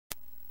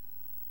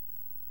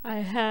I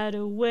had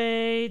a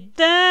way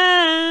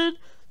then,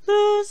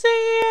 losing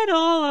it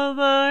all on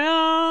my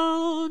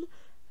own.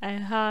 I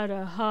had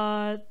a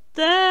heart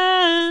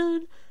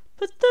then,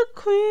 but the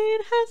queen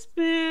has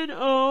been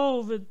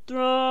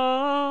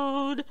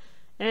overthrown,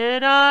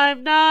 and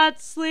I'm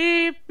not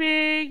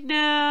sleeping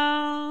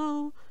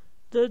now.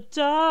 The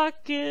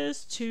dark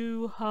is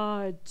too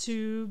hard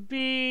to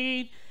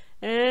beat,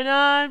 and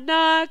I'm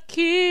not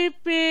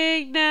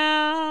keeping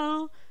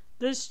now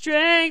the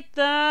strength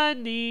I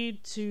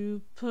need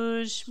to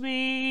push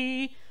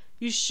me.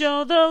 You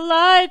show the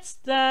lights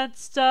that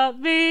stop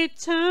me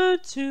turn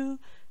to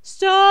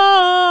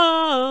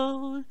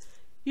stone.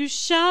 You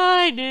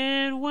shine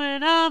it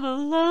when I'm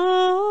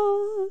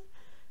alone,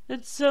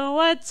 and so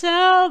I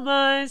tell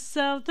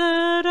myself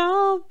that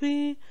I'll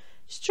be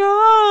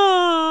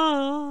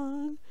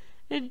strong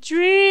and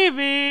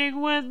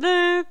dreaming when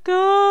they're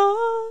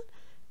gone,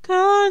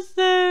 'cause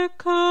they're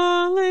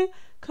calling,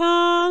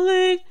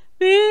 calling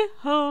me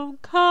home,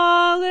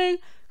 calling,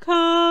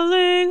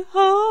 calling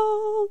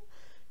home.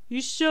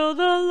 You show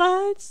the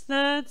lights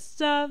that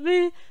stop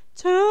me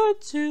turn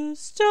to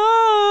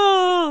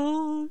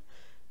stone.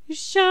 You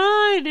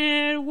shine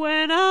it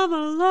when I'm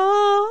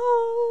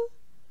alone.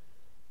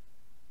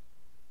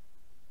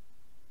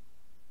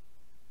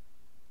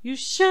 You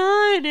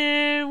shine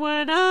it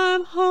when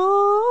I'm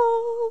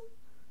home.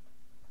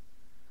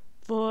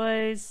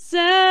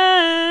 Voices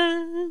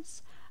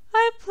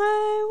I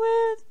play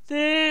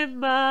within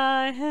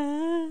my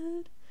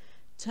head,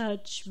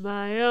 touch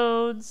my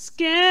own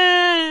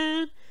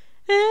skin,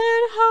 and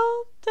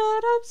hope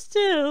that I'm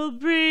still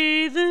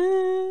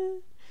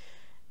breathing.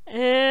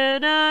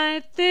 And I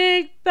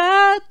think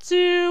back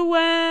to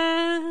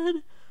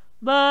when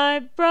my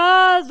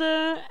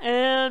brother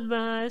and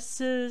my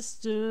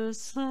sister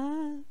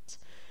slept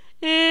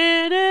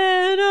in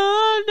an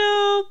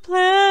unknown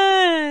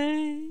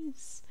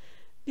place,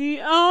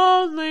 the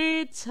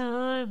only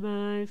time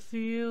I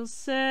feel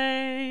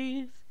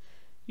safe.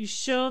 You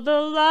show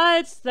the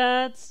lights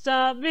that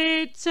stop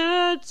me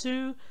turn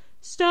to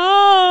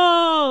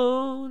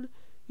stone.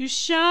 You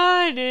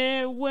shine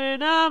it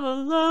when I'm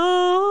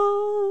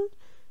alone,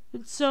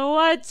 and so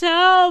I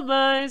tell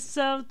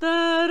myself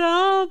that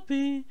I'll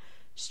be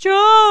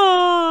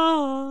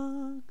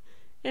strong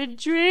and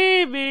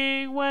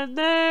dreaming when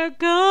they're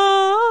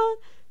gone,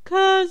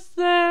 'cause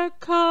they're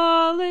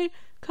calling,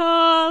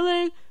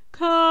 calling,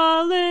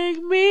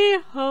 calling me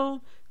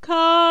home,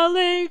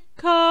 calling,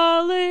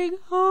 calling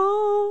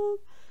home.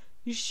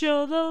 You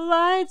show the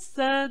lights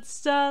that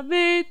stop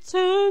me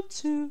turn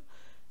to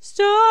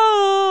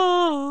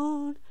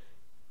stone.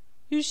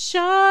 You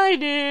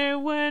shine it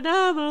when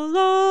I'm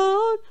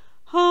alone.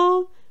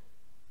 Home.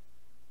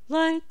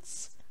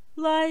 Lights,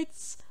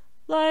 lights,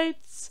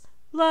 lights,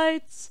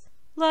 lights,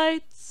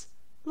 lights,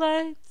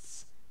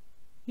 lights.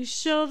 You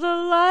show the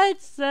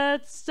lights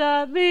that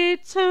stop me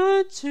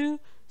turn to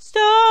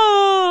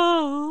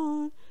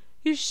stone.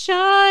 You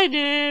shine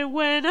it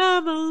when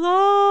I'm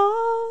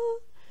alone,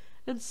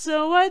 and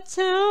so I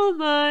tell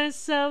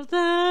myself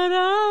that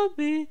I'll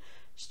be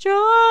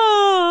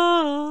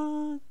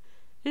strong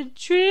and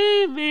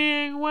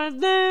dreaming when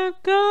they're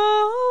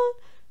gone,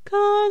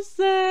 'cause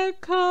they're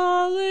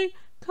calling,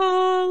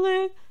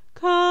 calling,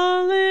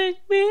 calling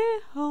me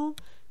home,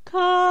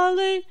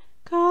 calling,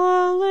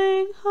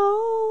 calling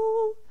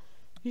home.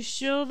 You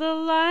show the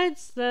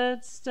lights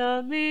that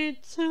stop me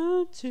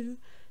turn to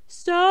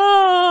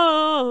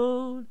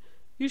stone.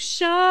 You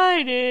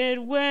shine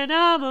it when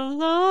I'm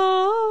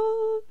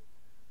alone.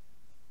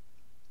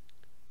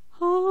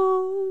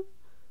 Home,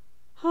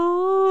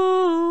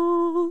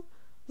 home.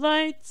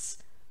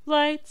 Lights,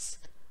 lights,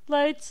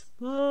 lights,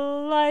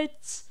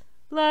 lights,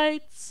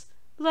 lights,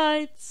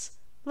 lights,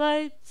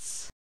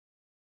 lights.